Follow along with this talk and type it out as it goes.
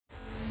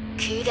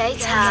Coup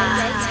d'etat.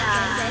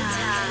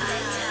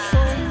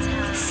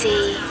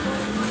 Sea,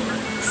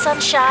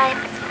 sunshine,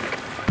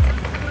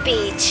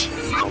 beach,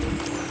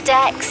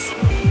 decks,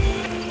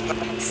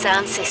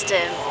 sound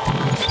system.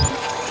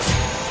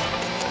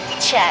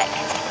 Check.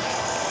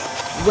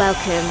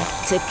 Welcome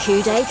to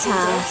Coup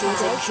d'etat.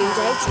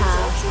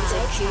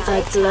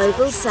 A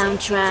global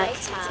soundtrack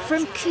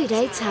from Coup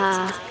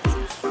d'etat.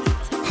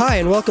 Hi,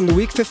 and welcome to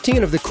week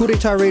 15 of the Coup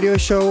d'etat radio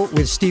show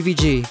with Stevie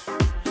G.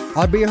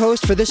 I'll be your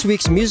host for this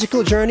week's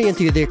musical journey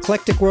into the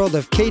eclectic world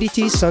of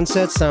KDT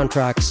Sunset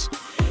soundtracks,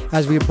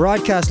 as we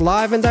broadcast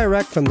live and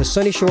direct from the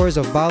sunny shores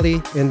of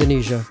Bali,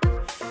 Indonesia.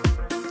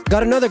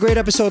 Got another great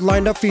episode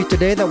lined up for you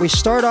today that we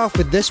start off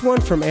with this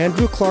one from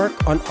Andrew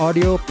Clark on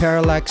Audio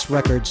Parallax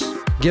Records.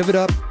 Give it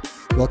up.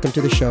 Welcome to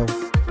the show.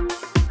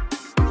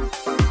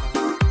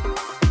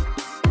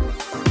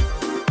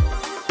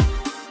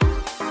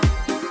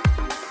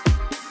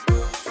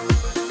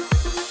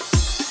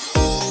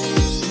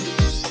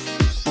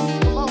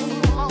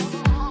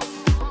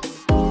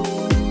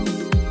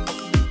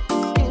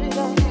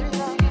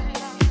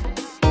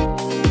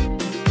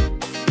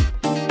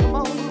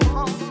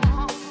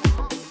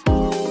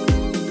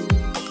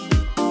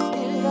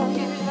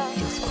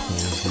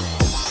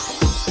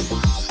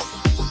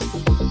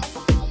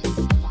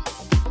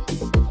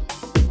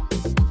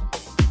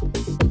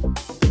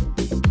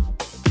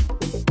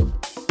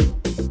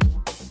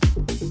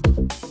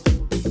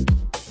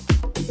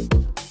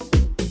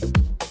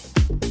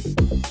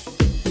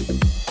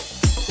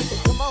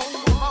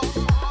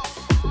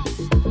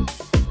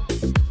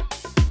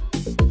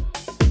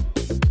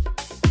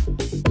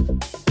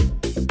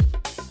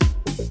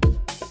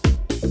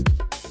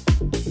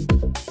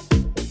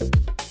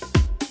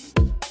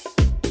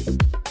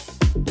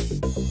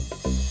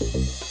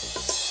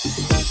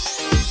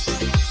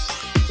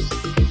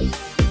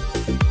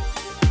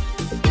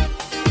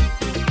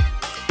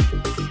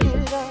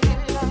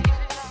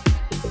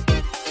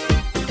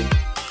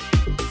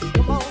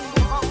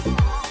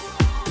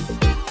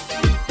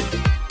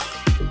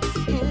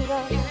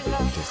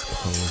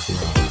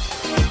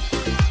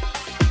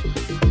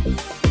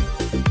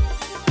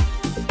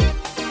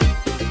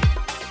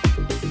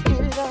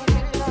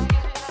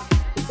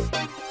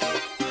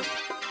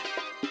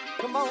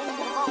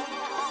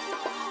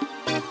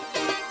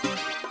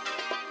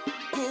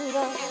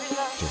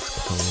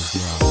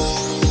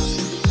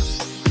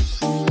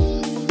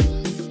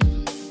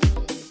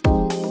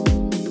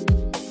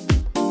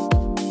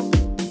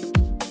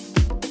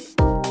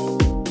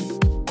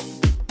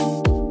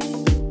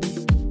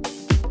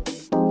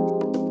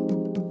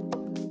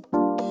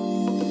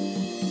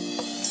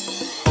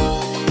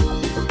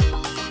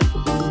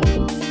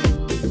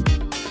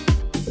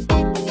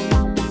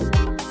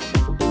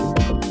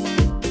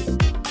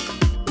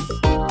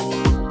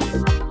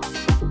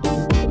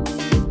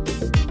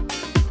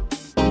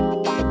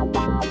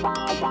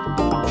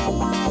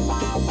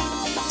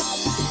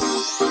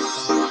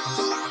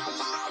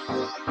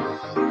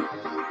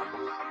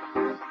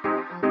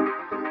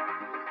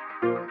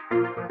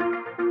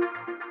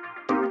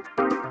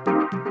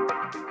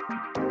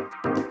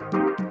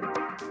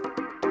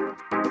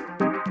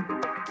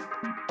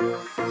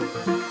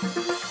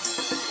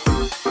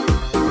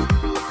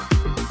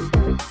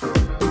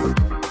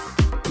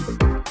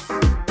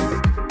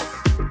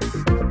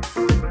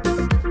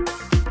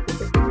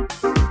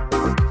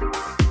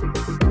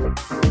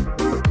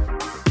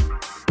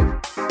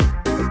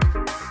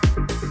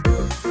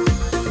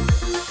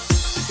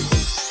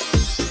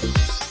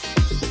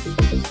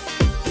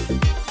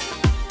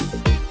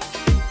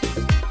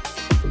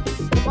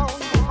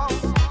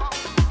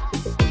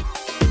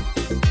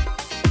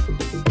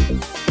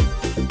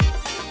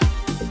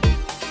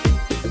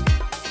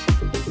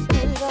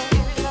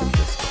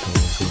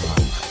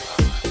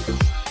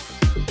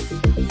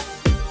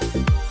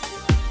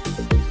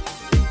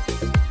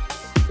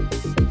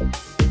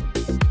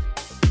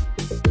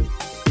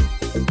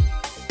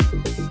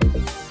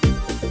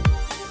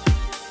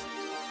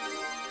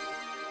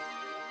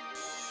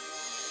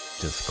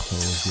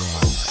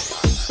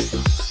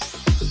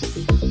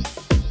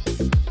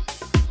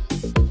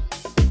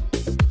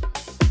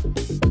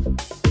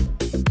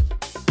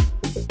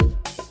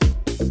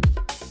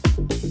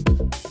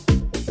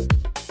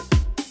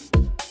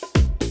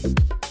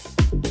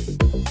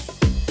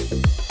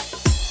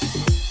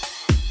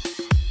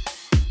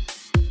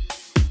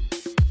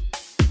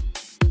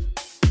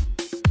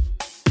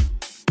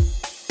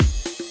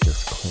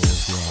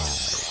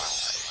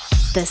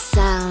 The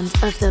sound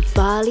of the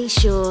Bali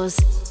shores,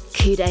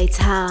 Coup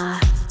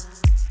d'etat.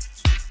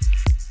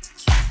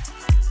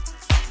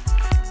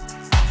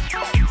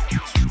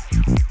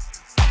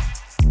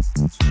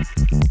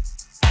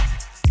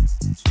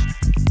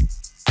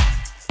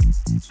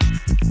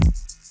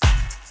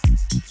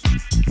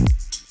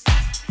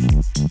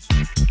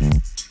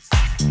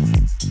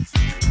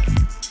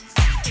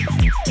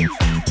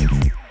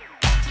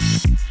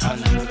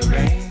 Under the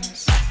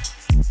rains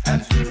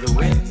and through the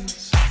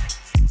winds,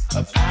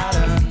 a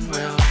pattern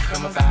will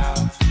come about.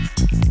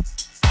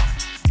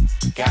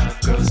 Gotta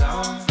go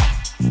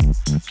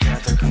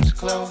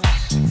close,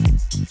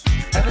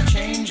 ever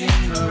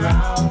changing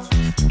around.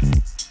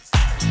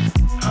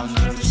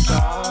 Under the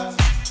stars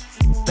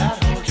that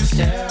hold your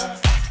stare,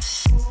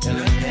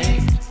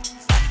 eliminate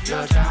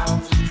your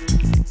doubt.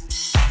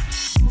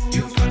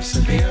 You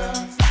persevere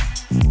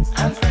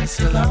and press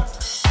your luck,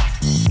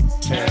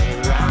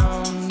 tear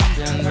round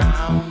and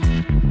round.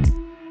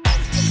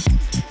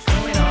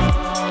 Going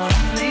on,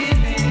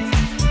 leaving,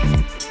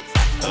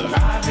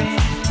 arriving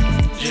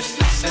just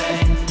the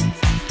same.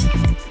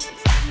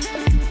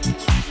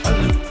 A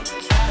loop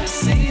that is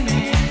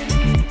seeming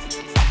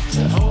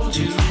to hold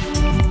you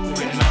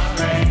in my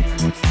brain.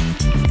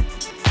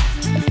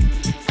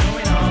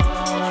 Going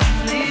on,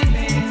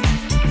 leaving,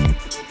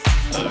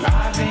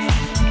 arriving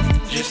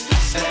just the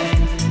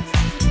same.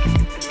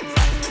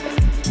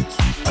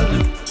 A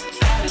loop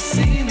that is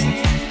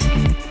seeming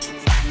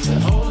to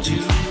hold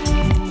you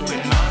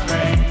in my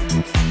brain.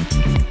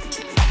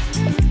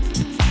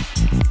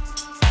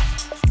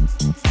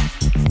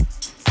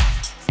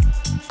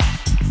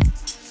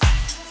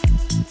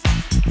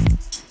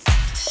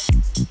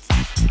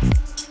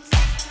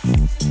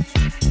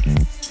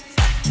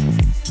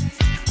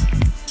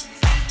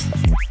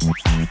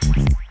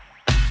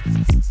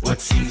 What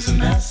seems a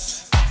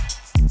mess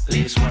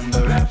leaves one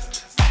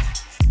bereft.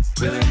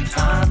 Will in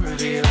time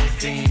reveal a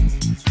theme.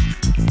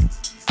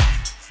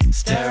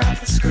 Stare at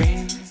the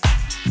screen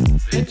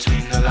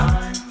between the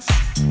lines.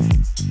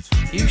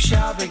 You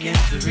shall begin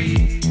to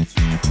read.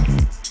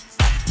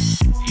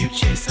 You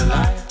chase the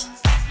light,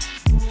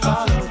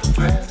 follow the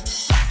thread,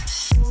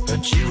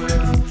 but you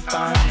will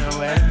find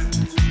no end.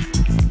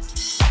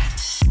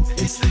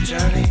 It's the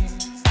journey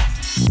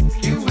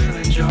you will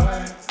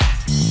enjoy.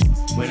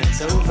 When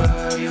it's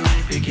over, you'll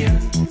begin.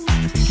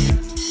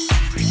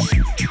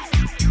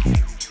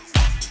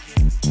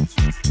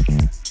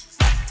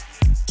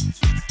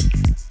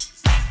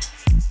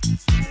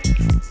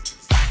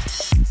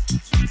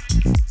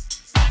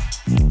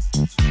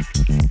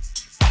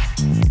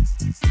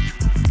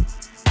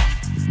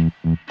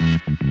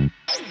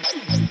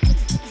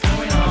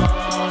 Going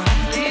on,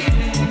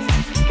 leaving,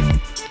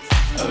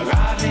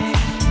 arriving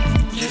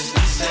just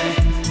the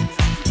same.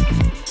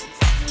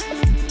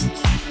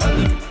 A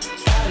loop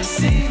that is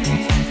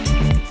seeming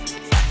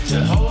to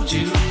hold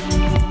you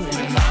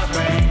in my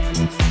brain.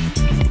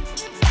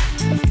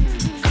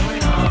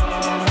 Going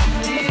on,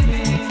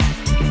 leaving,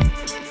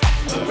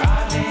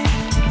 arriving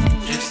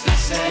just the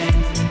same.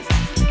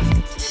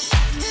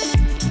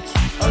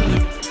 A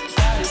loop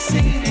that is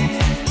seeming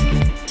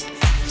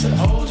to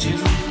hold you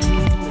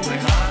in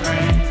my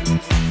brain.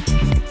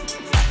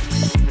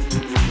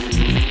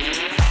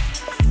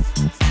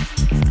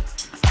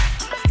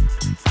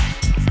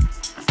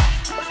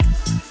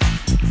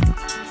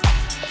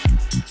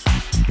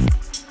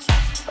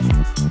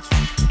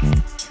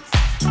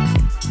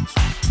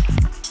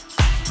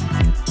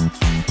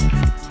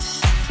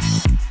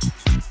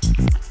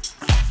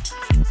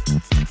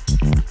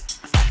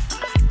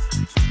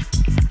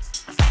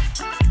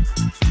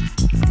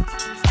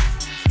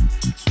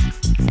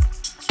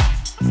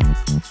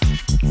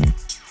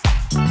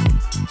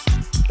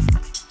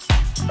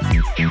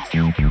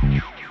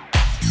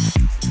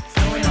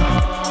 Going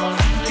on,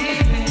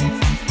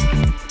 leaving,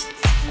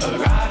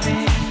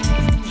 arriving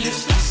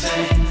just the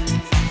same.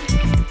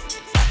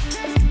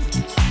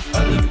 A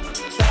loop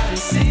that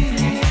is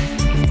seeming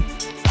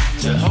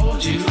to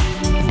hold you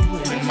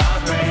in my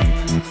brain.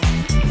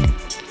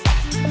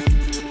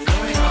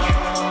 Going on,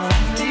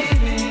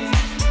 leaving,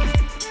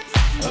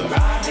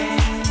 arriving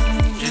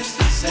just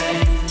the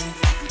same.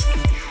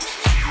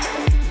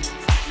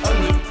 A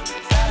loop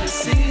that is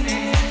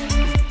seeming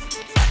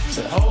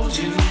to hold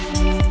you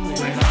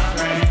in my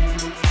brain.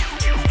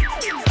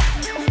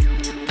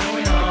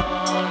 Going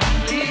on,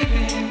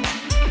 leaving,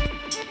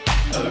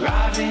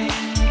 arriving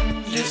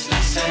just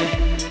the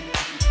same.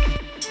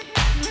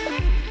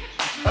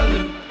 A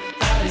loop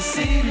that is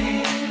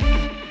seeming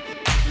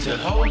to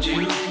hold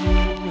you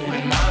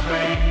in my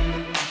brain.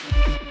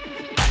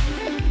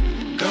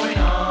 Going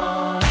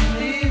on,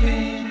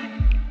 leaving,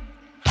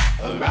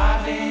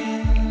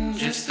 arriving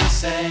just the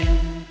same.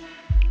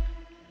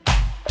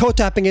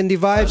 Toe-tapping indie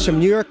vibes from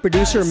New York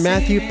producer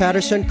Matthew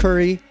Patterson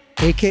Curry,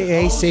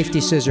 aka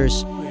Safety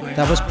Scissors.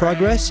 That was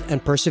Progress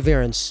and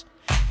Perseverance.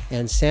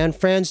 And San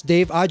Fran's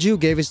Dave Aju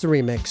gave us the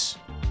remix.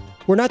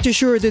 We're not too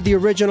sure did the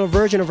original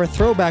version of our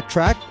throwback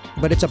track,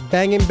 but it's a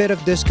banging bit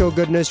of disco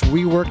goodness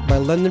reworked by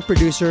London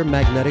producer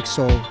Magnetic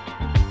Soul.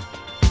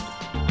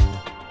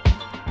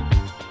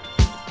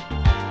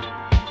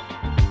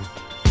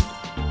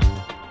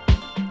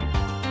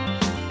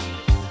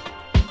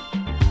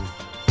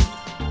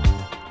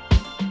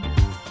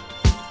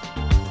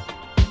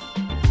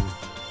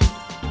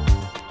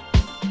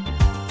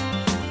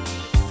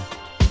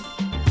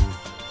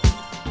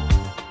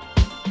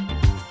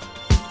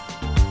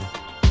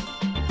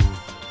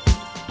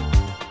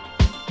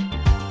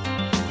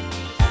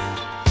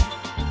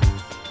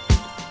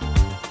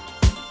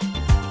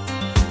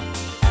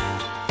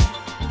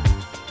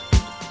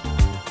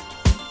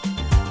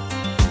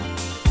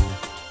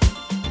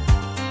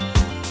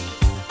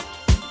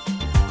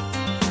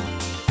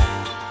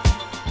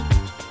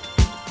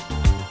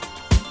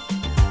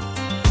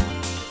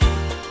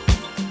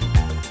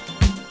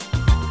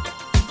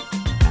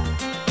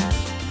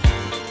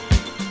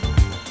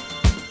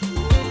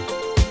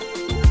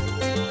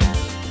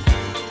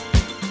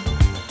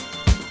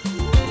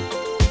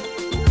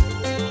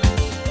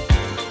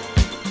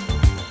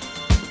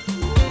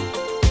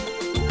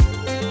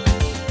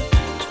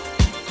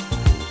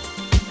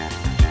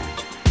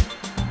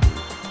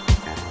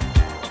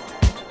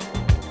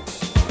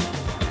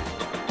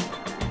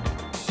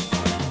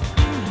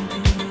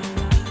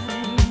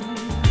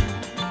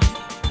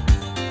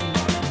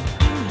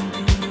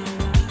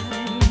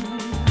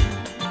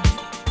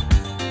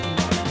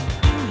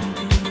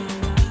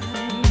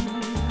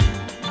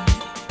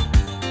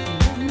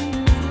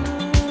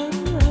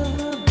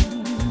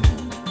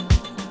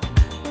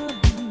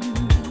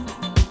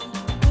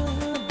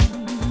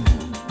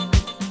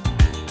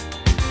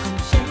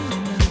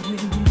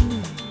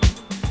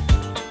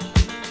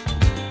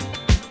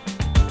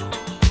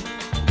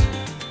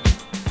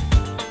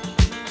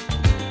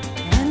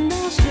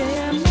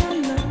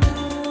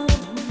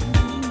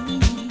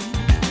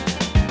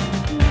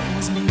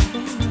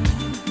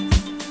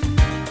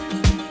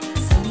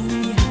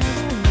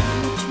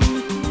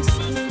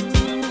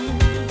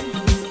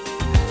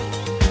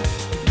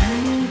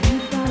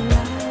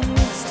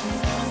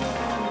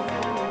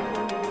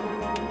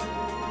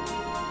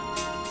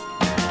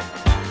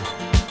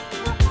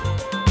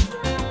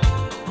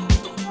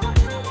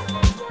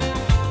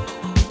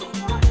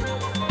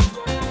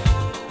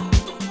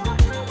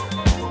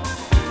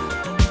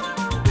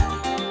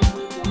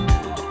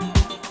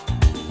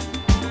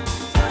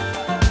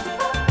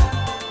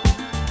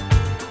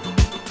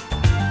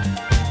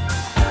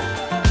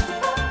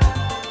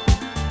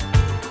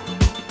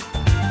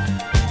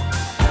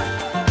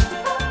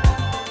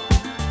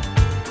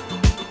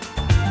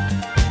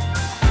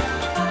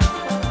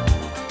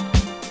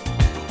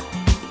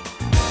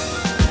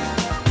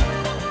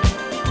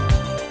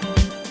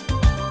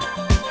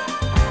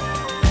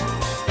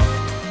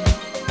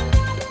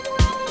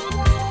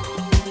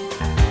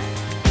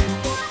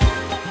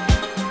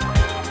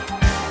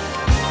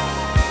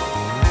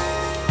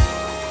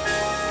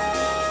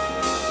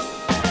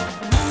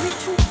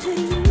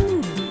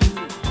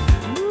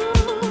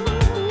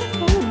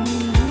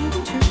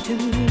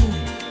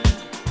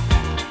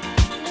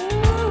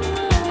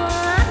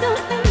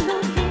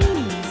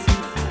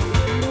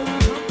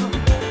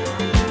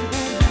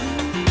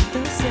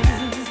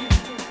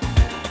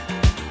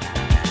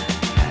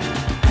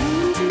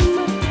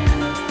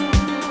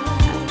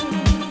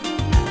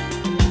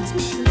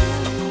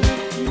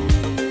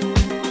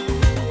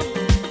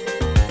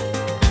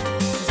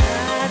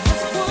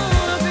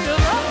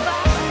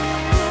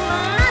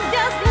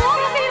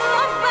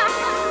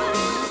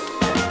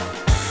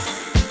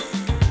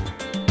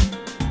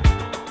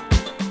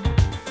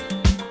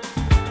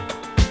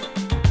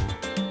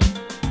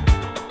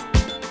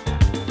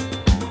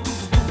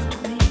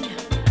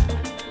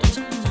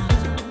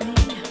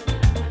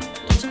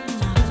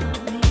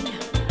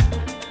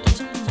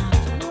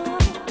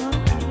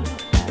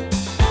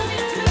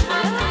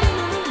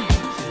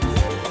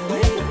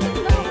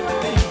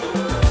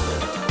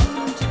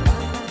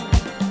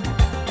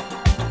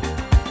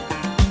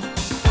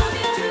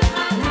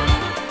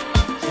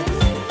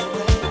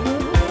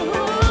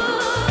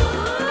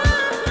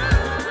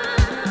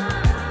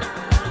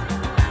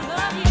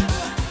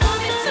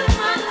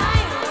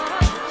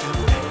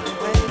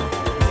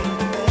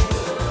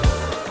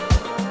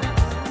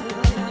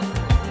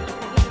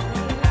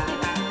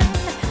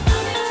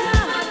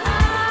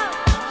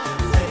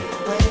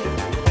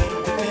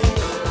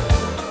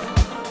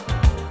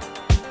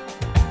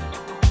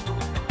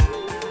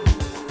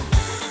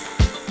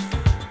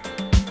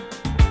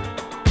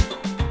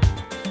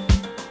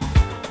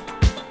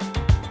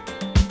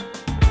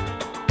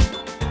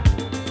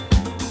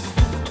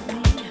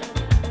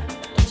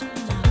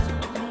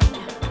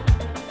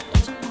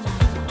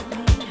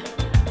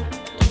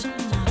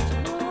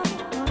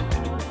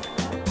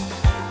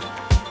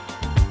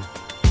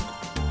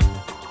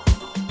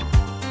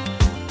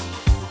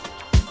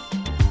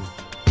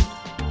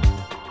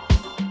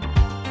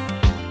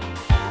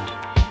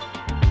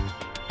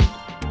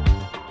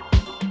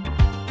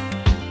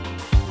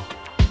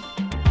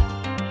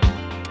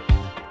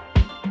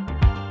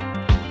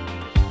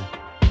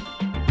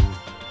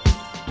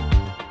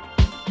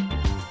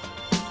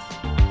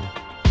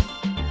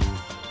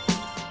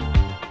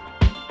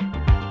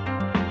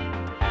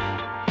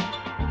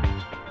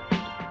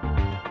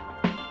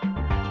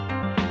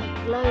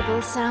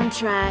 global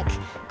soundtrack.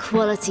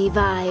 Quality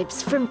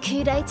vibes from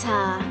Coup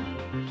d'etat.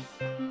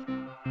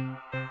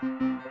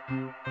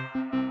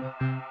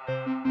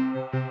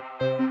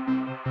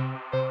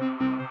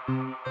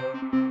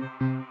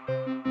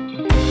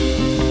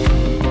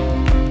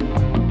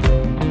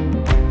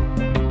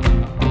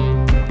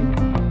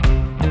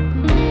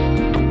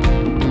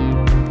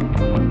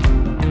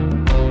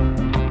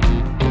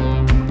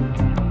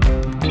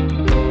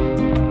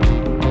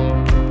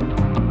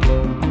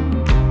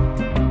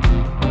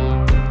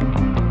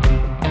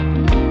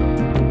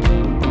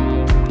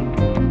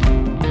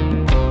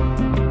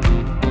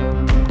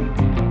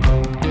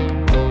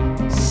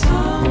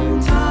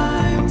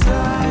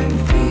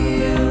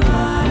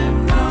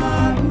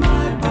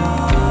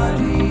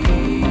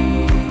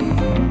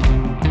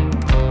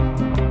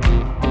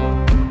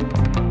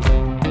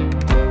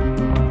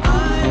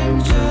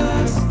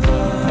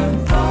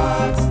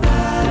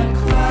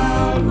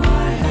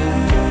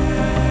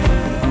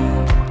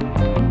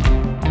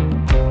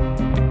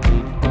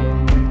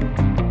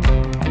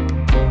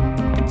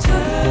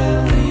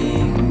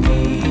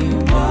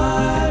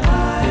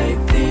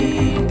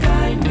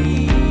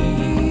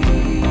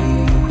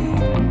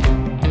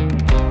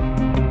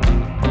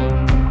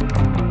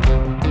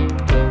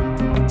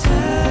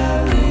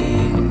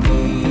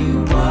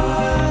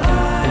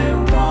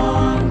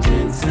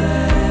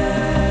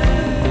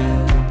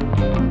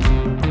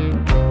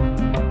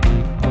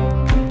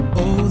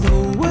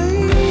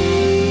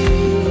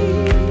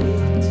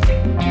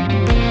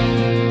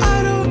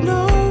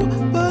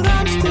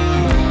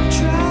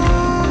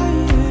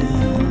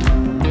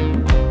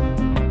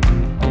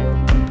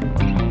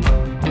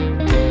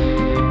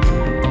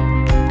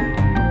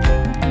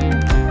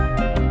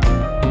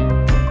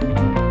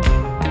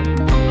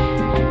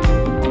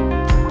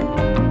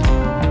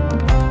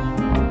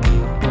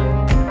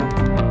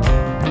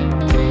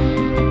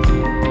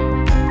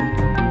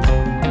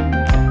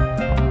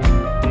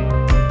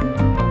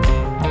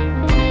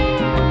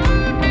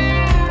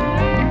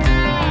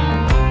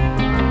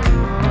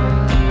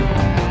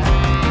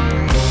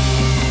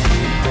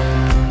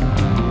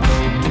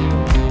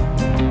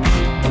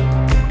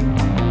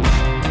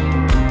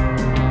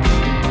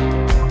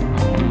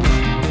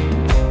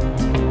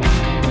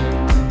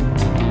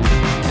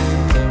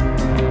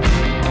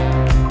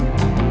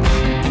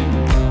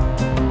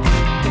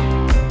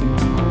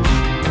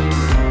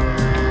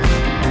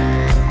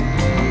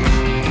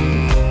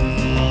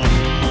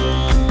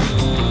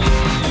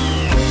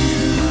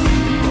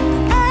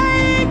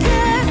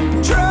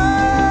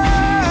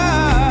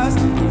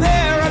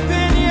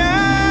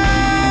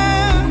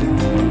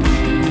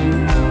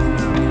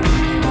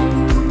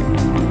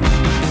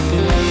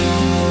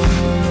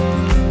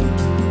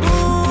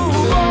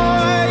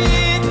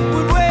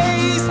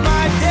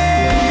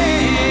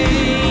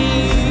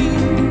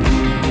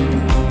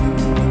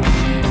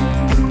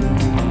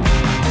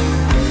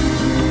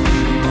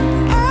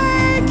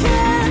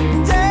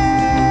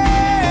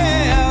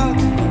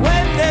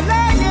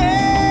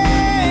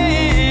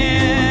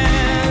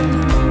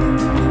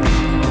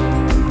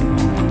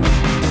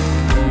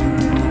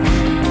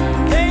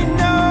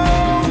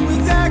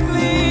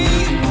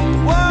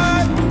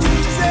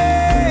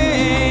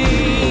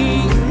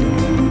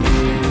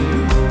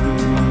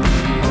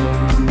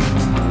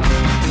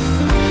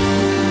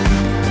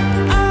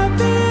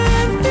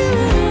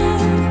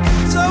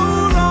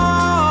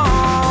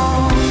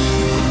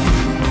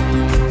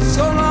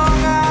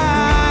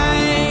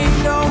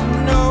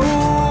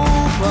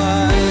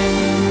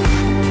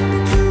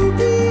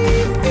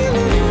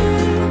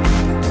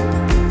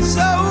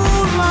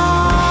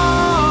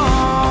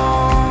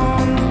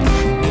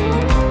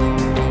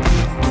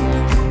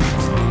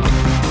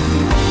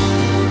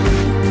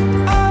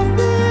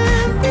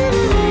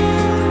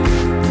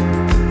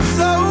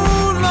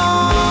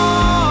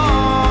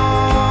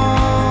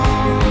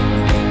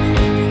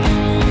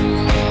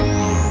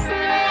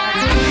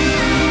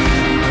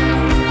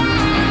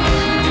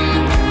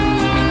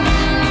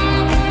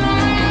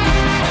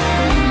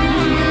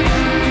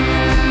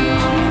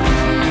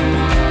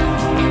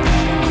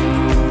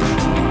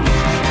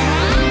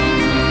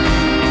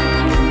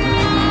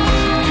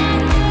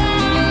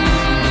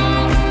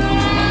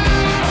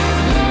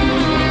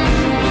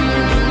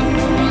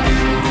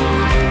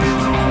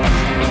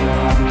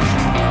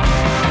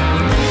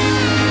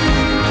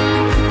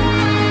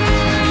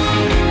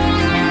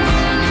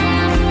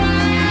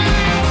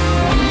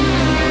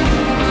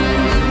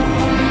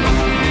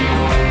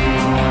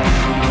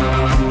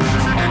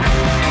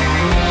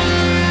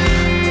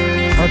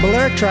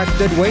 track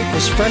Dead Weight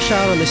is fresh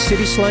out on the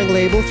City Slang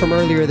label from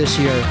earlier this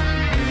year.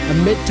 A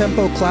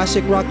mid-tempo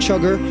classic rock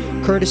chugger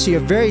courtesy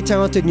of very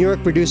talented New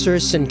York producer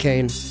Sin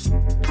Kane.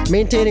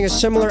 Maintaining a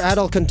similar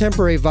adult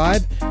contemporary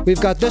vibe,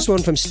 we've got this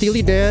one from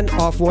Steely Dan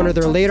off one of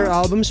their later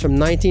albums from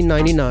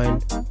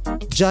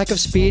 1999. Jack of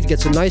Speed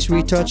gets a nice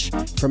retouch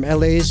from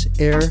LA's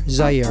Air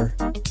Zaire.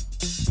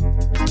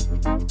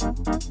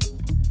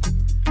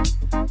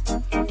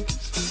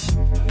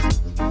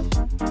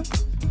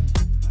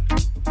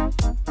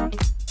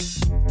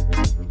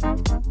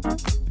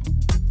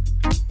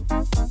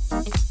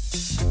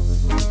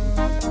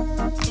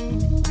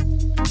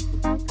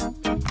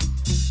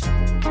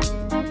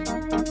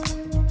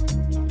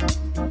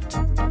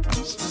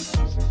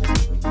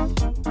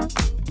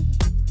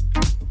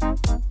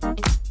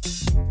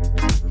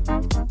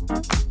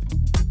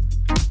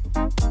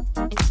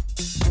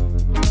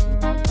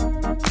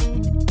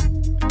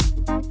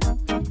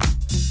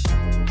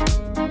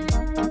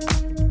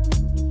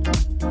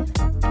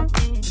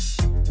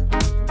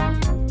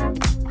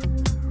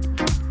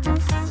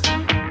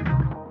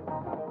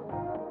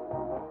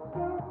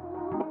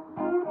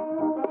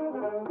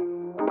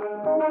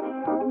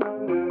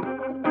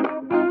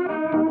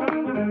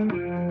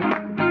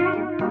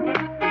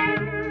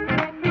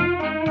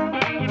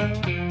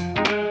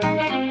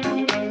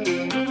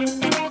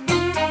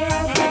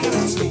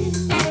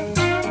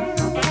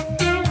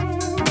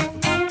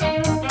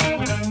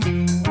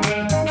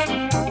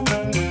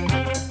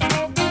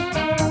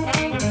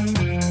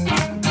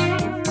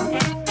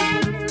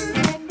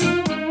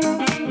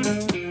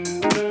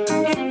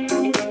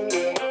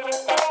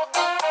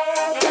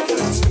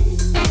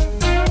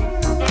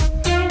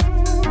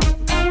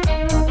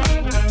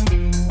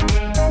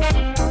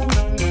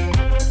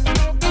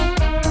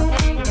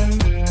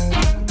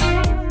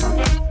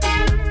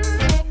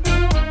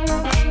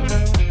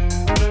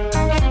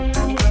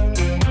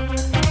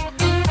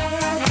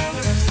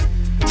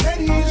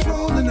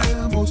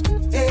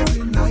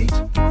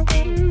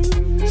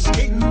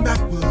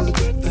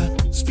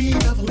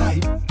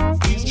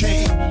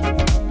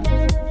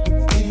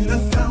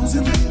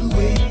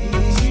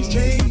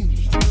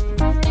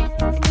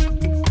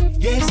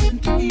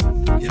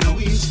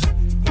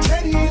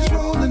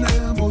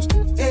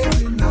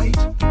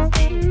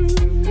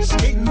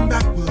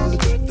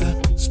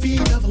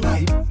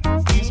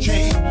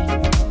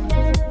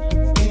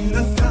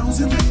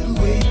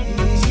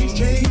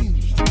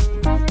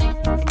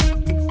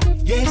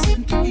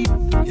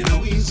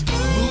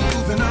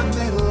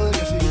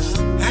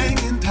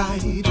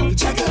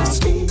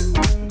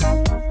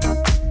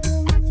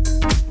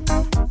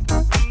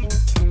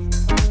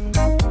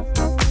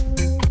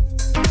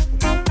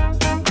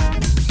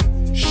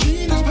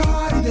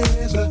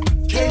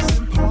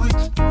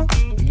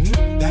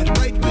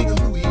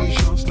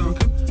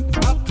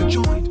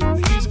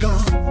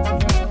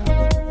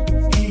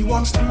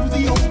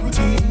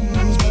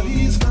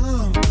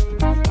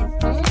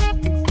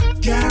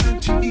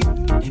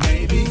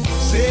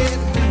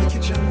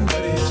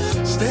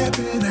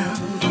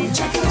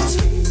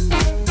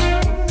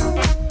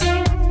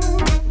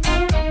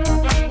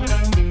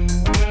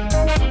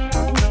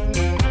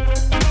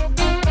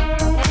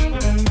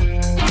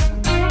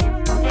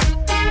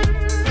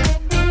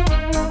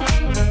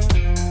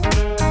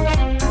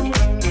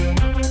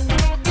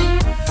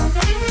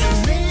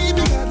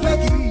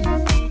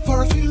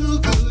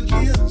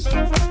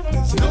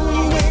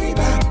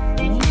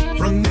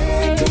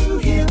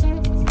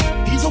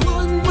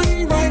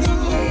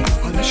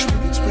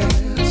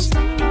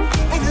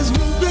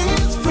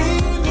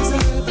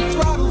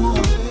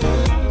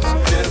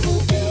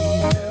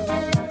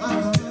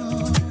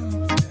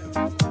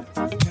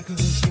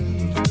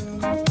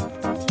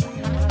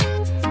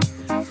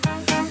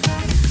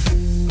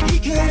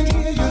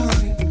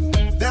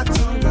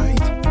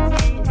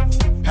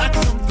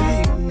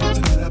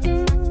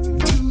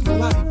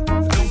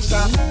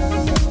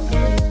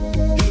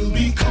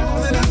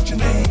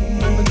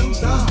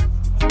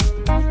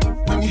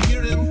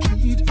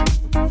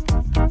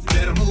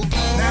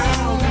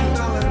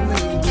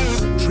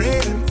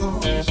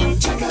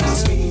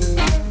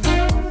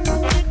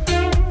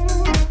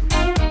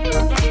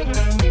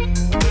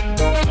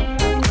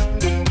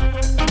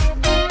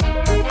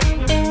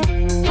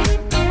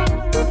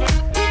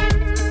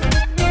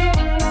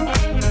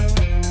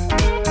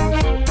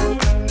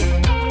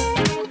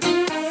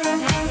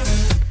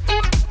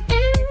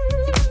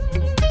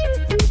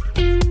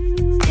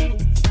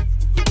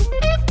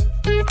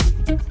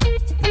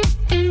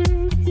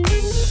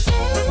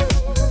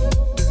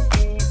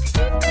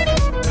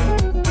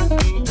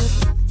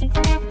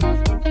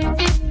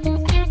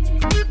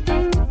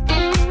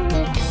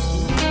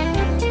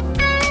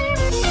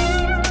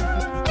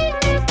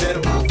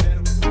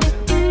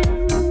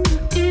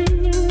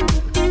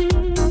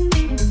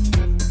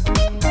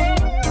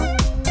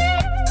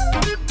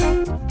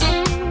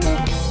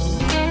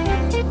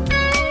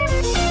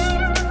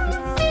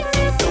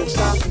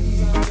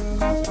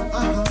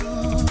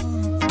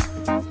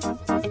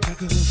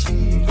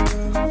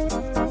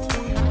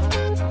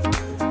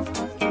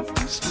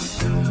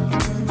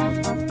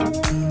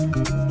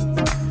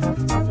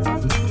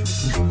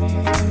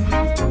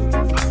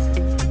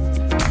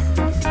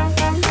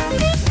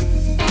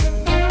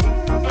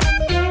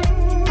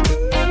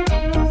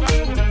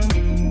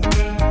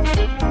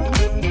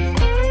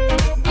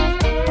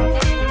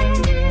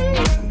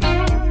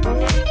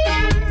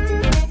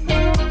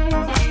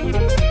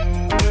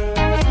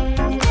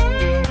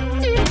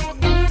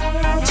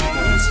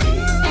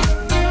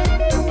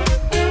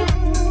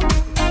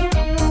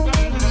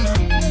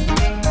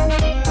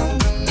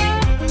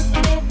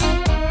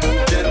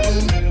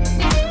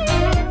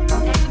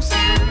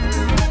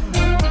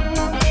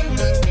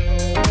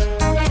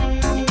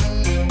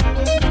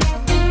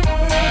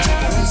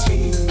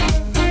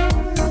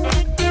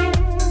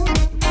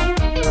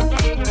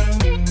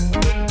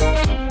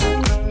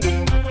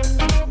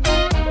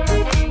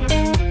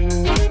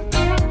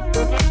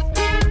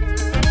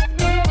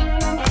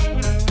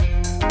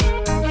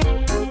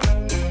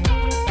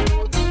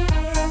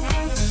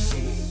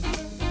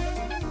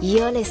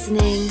 You're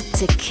listening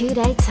to Coup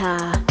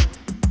d'Etat.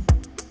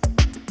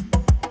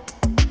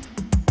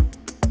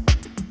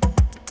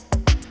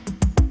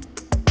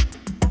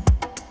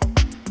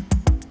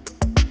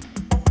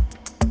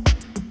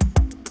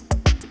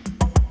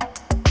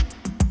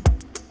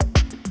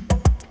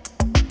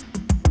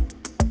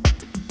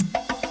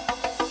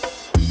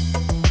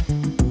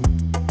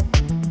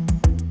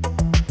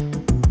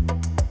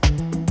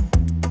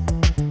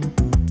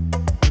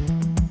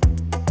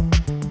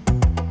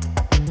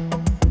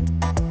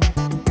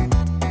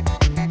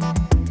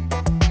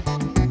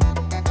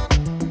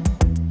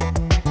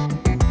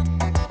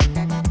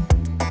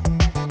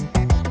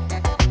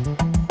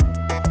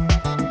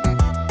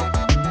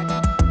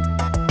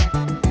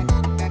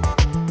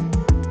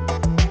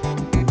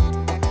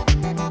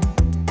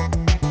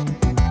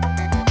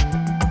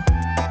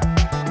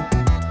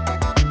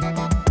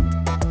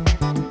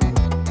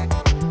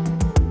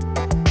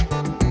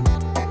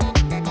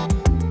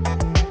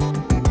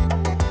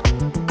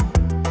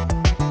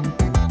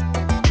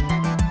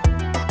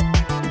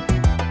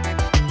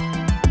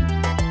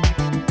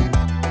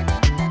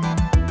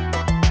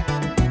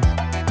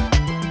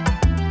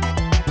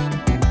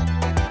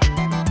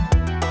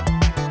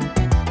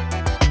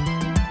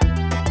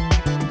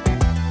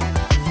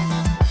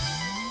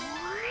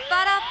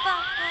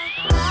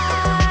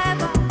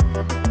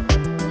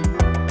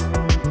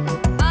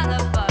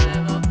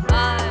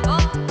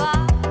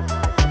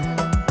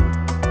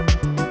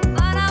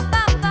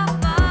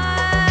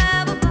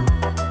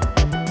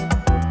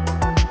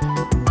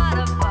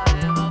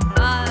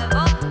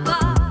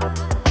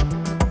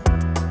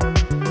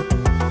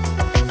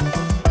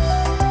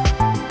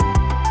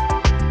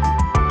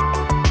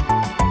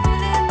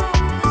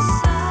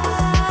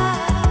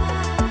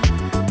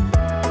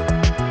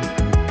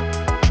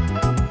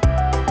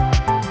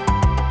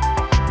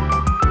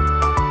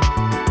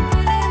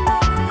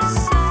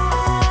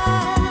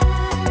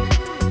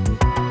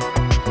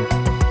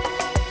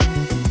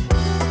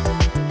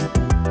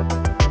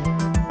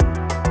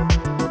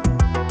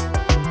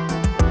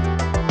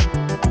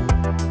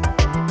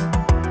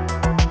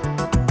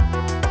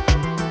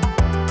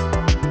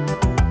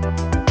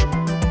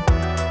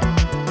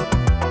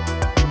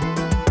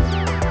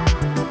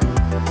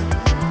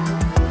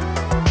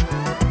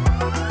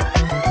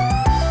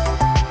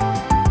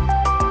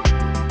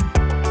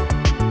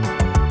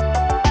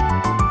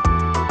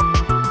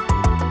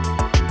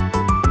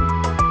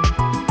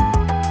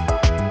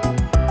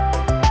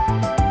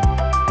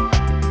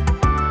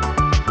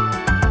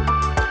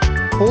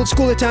 Old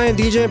school Italian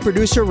DJ and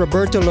producer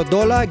Roberto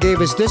Lodola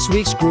gave us this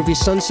week's groovy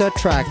sunset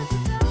track,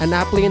 and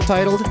aptly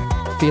entitled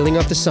Feeling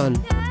of the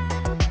Sun.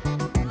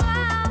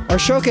 Our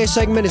showcase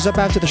segment is up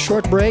after the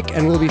short break,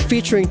 and we'll be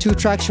featuring 2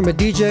 tracks from a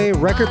DJ,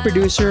 record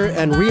producer,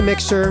 and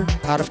remixer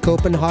out of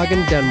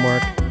Copenhagen,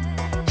 Denmark.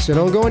 So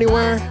don't go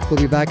anywhere,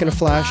 we'll be back in a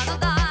flash.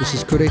 This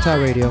is Coup d'Etat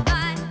Radio.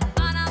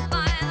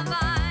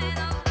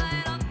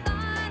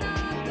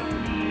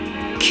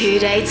 Coup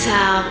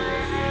d'Etat.